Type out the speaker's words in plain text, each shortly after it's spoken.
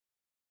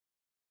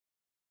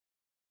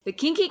The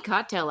Kinky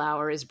Cocktail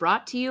Hour is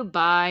brought to you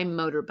by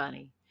Motor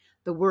Bunny,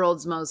 the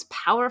world's most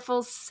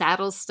powerful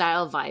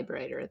saddle-style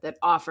vibrator that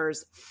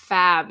offers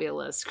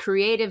fabulous,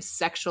 creative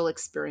sexual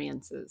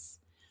experiences.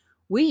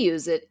 We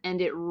use it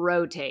and it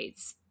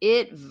rotates,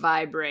 it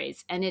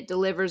vibrates, and it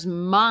delivers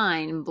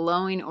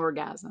mind-blowing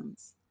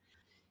orgasms.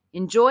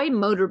 Enjoy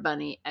Motor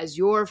Bunny as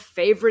your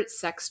favorite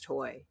sex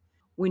toy.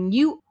 When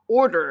you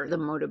order the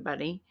Motor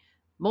Bunny,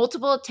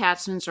 multiple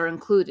attachments are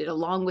included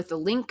along with the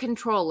Link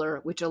controller,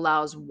 which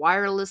allows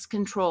wireless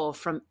control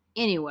from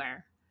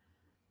anywhere.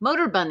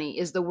 Motor Bunny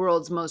is the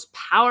world's most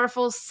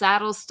powerful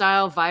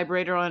saddle-style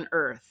vibrator on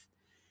Earth.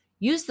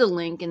 Use the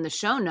link in the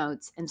show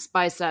notes and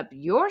spice up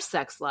your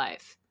sex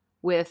life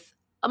with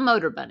a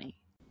Motor Bunny.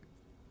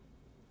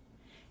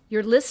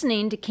 You're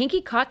listening to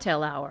Kinky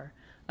Cocktail Hour,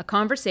 a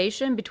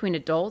conversation between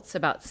adults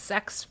about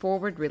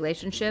sex-forward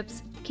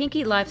relationships,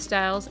 kinky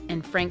lifestyles,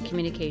 and frank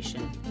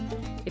communication.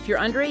 If you're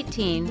under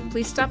 18,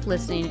 please stop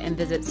listening and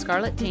visit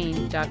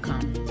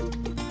scarletteen.com.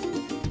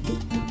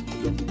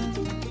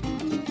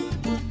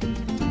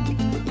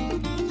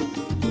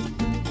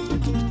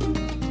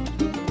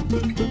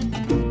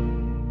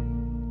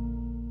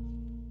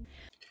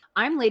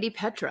 I'm Lady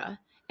Petra,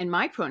 and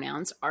my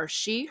pronouns are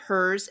she,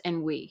 hers,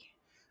 and we.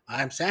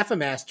 I'm Safa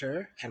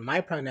Master, and my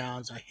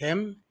pronouns are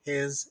him,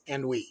 his,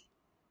 and we.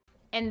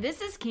 And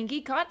this is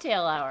Kinky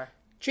Cocktail Hour.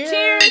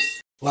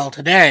 Cheers! Well,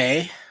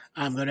 today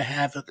I'm going to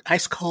have an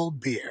ice-cold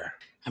beer.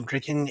 I'm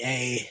drinking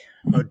a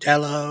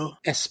Modelo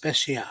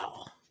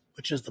Especial,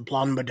 which is the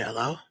blonde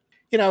Modelo.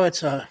 You know,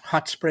 it's a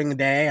hot spring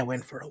day. I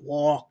went for a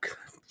walk.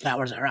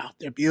 Flowers are out.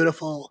 They're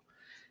beautiful.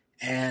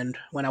 And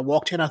when I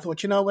walked in, I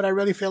thought, you know what I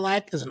really feel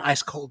like is an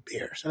ice-cold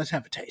beer. So let's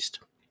have a taste.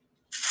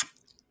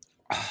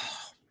 Oh.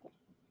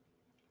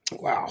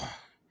 Wow.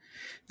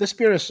 This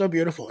beer is so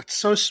beautiful. It's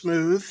so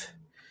smooth.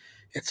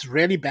 It's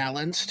really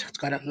balanced. It's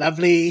got a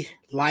lovely,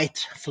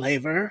 light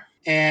flavor.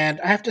 And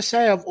I have to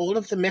say, of all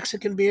of the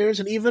Mexican beers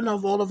and even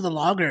of all of the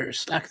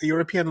lagers, like the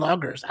European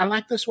lagers, I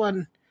like this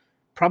one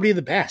probably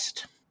the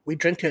best. We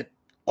drink it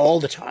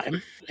all the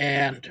time.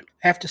 And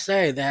I have to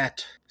say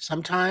that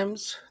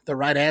sometimes the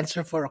right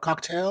answer for a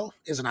cocktail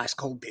is an ice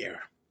cold beer.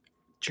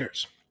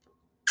 Cheers.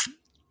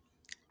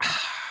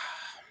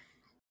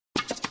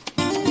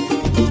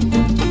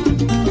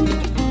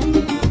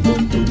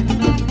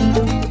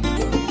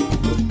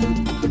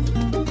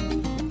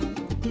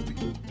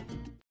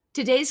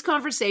 Today's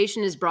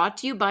conversation is brought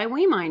to you by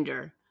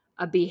WeMinder,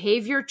 a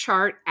behavior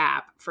chart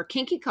app for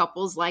kinky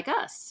couples like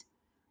us.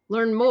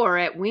 Learn more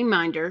at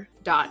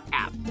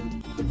WeMinder.app.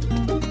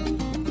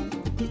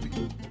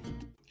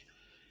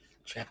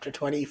 Chapter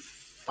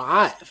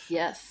 25.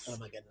 Yes. Oh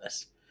my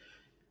goodness.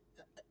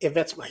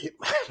 Yvette's my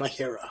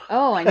hero.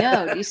 Oh, I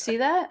know. Do you see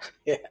that?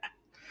 Yeah.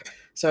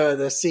 So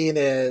the scene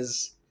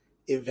is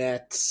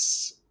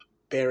Yvette's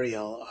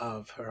burial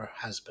of her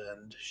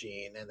husband,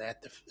 Jean, and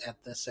at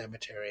the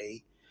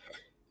cemetery.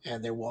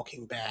 And they're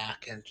walking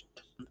back. And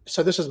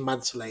so this is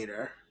months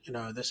later. You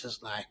know, this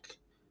is like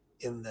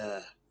in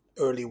the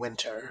early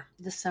winter.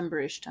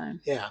 December-ish time.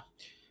 Yeah.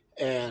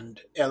 And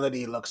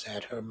Elodie looks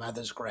at her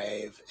mother's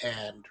grave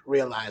and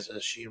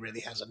realizes she really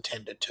hasn't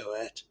tended to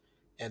it,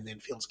 and then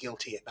feels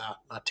guilty about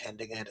not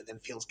tending it, and then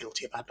feels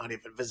guilty about not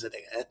even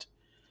visiting it.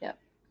 Yep.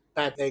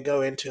 But they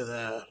go into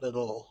the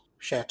little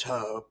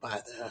chateau by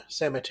the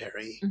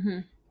cemetery,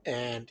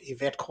 and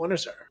Yvette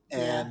corners her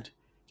and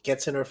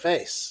gets in her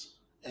face.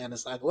 And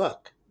it's like,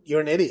 look, you're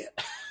an idiot.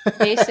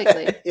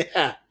 Basically.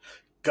 Yeah.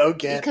 Go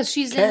get because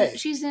she's Kay.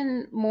 she's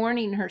in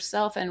mourning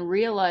herself and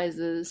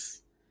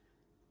realizes,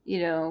 you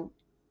know,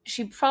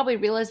 she probably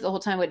realized the whole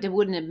time, but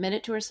wouldn't admit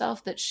it to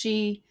herself, that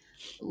she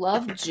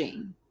loved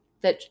Jean.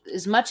 That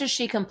as much as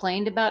she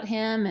complained about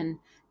him and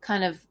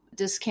kind of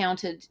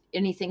discounted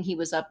anything he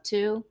was up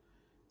to,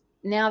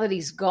 now that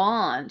he's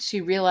gone, she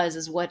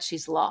realizes what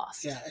she's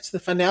lost. Yeah, it's the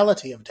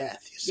finality of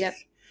death, you see. Yep.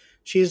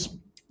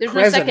 There's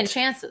present, no second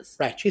chances.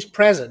 Right. She's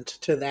present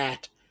to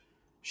that.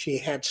 She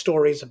had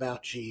stories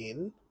about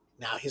Jean.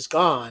 Now he's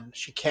gone.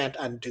 She can't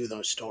undo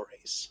those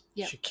stories.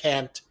 Yep. She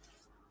can't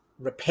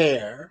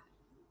repair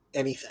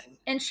anything.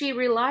 And she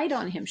relied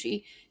on him.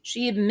 She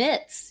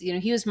admits, you know,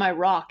 he was my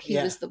rock. He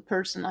was the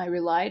person I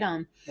relied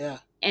on. Yeah.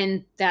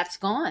 And that's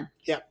gone.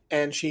 Yep.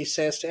 And she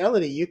says to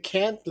Elodie, you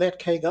can't let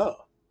Kay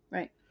go.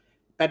 Right.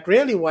 But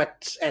really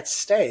what's at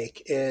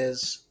stake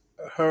is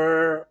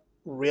her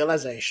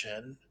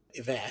realization,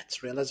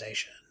 Yvette's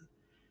realization,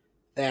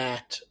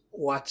 that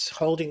what's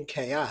holding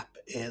Kay up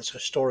is her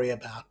story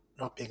about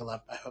not being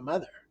loved by her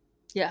mother.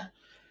 Yeah.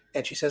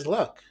 And she says,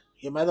 look,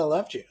 your mother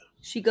loved you.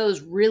 She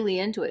goes really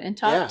into it and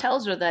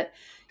tells her that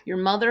your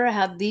mother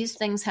had these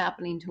things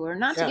happening to her,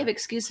 not to give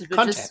excuses,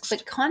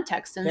 but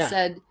context, and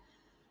said,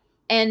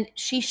 and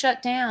she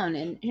shut down,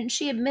 and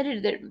she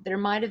admitted that there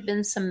might have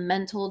been some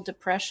mental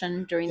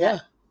depression during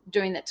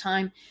that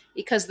time,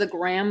 because the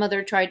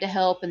grandmother tried to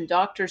help and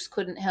doctors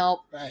couldn't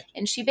help. Right.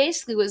 And she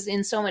basically was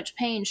in so much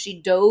pain, she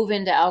dove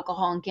into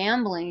alcohol and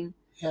gambling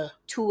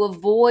to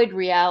avoid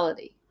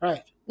reality.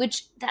 Right.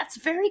 Which that's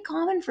very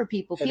common for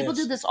people. People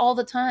do this all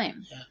the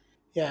time. Yeah.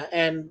 Yeah.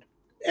 And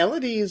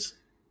Elodie's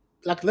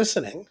like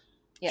listening.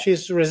 Yeah.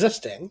 She's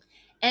resisting.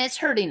 And it's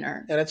hurting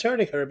her. And it's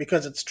hurting her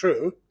because it's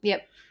true.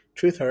 Yep.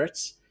 Truth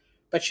hurts.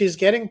 But she's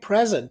getting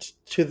present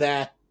to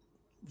that.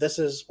 This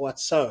is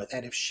what's so.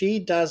 That if she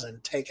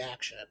doesn't take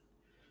action,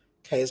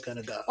 Kay is going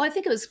to go. Well, I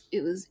think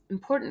it was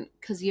important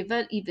because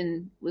Yvette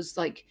even was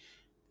like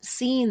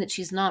seeing that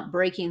she's not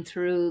breaking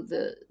through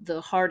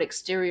the hard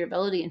exterior of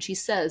Elodie. And she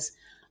says,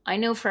 I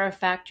know for a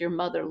fact your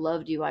mother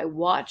loved you. I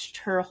watched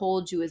her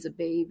hold you as a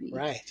baby.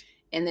 Right.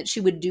 And that she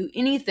would do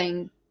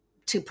anything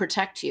to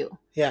protect you.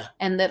 Yeah.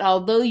 And that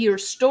although your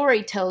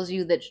story tells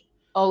you that,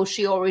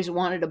 she always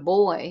wanted a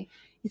boy,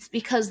 it's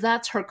because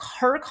that's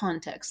her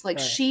context. Like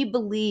she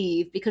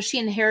believed, because she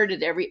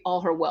inherited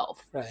all her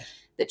wealth,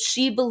 that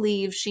she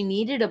believed she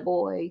needed a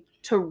boy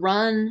to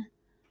run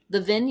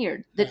the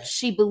vineyard, that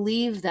she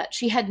believed that.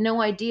 She had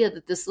no idea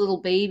that this little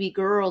baby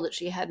girl that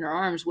she had in her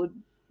arms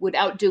would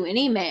outdo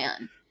any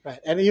man. Right.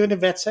 And even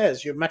Yvette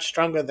says, you're much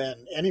stronger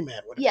than any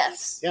man would have.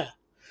 Yes. Been. Yeah.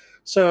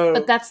 So,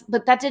 but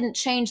that didn't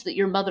change that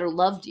your mother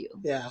loved you.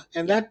 Yeah,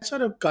 and that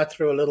sort of got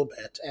through a little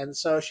bit, and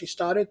so she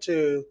started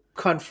to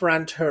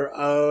confront her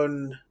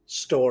own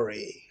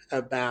story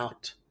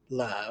about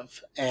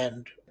love,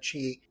 and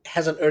she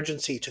has an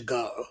urgency to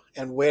go.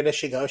 And where does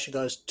she go? She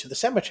goes to the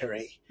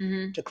cemetery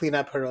to clean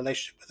up her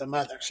relationship with her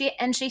mother.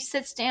 She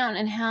sits down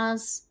and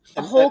has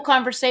a whole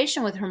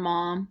conversation with her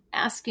mom,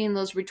 asking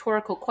those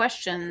rhetorical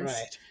questions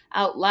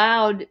out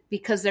loud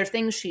because they're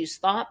things she's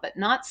thought but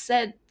not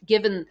said.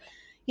 Given.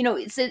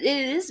 It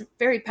is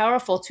very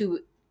powerful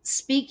to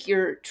speak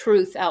your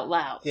truth out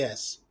loud.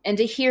 Yes. And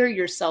to hear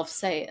yourself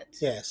say it.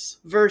 Yes.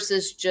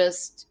 Versus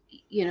just,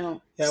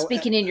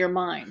 speaking in your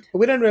mind.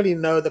 We don't really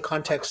know the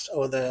context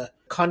or the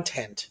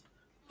content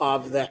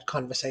of that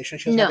conversation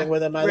she was having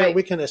with her mother. Right.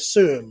 We can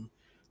assume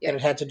that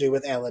it had to do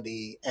with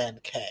Elodie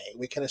and Kay.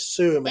 We can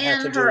assume it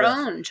had to do with her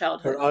own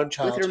childhood.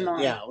 With her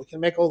mom. Yeah, we can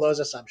make all those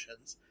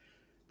assumptions.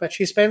 But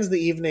she spends the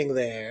evening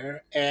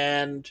there,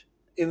 and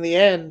in the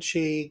end,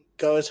 she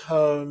goes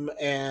home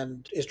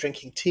and is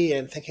drinking tea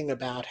and thinking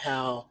about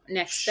how...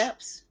 Next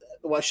steps.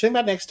 Well, she's thinking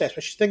about next steps,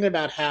 but she's thinking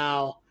about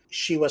how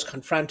she was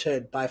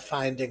confronted by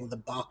finding the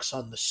box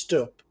on the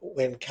stoop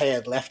when Kay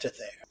had left it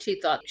there. She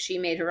thought she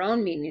made her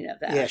own meaning of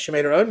that. Yeah, she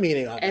made her own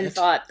meaning of it. And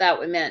thought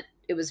that meant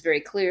it was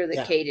very clear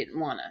that Kay didn't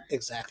want to.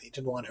 Exactly.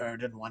 Didn't want her,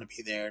 didn't want to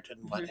be there,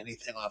 didn't want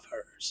anything of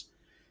hers.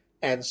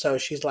 And so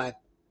she's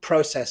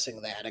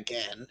processing that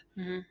again.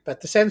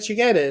 But the sense you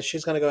get is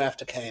she's going to go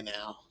after Kay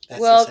now.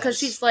 Well, because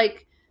she's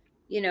like,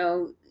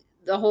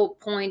 the whole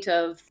point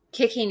of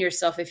kicking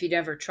yourself if you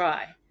never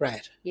try.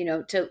 Right.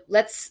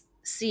 Let's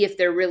see if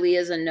there really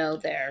is a no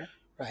there.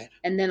 Right.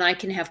 And then I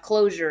can have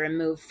closure and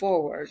move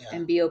forward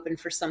and be open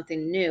for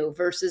something new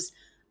versus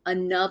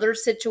another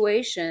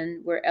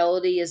situation where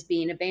Elodie is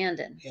being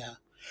abandoned. Yeah.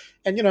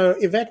 And,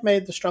 Yvette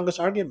made the strongest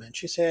argument.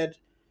 She said,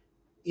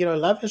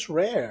 love is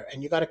rare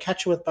and you got to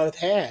catch it with both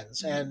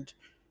hands. And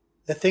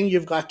the thing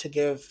you've got to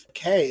give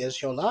Kay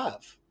is your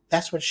love.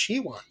 That's what she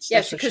wants.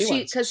 Yes,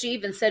 because she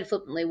even said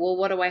flippantly, well,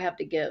 what do I have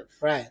to give?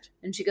 Right.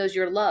 And she goes,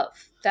 your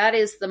love. That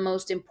is the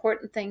most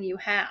important thing you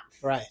have.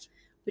 Right.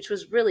 Which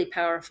was really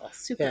powerful,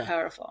 super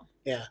powerful.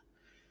 Yeah.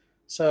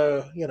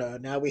 So,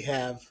 now we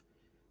have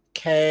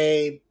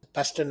Kay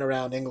busting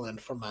around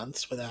England for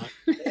months without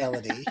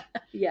Elodie.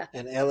 Yeah.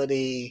 And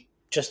Elodie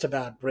just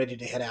about ready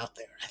to head out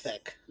there, I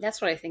think. That's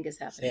what I think is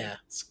happening. Yeah,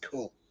 it's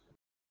cool.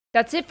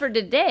 That's it for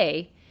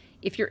today.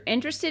 If you're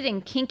interested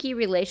in kinky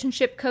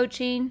relationship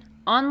coaching,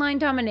 online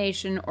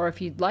domination, or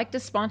if you'd like to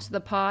sponsor the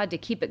pod to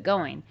keep it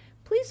going,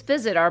 please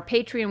visit our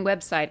Patreon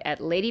website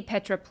at Lady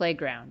Petra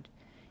Playground.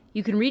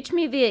 You can reach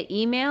me via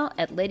email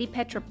at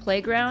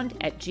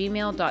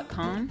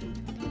ladypetraplayground@gmail.com.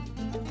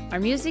 Our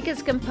music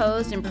is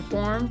composed and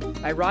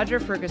performed by Roger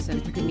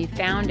Ferguson, who can be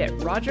found at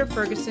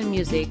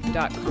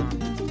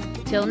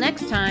rogerfergusonmusic.com. Till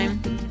next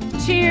time,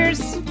 cheers!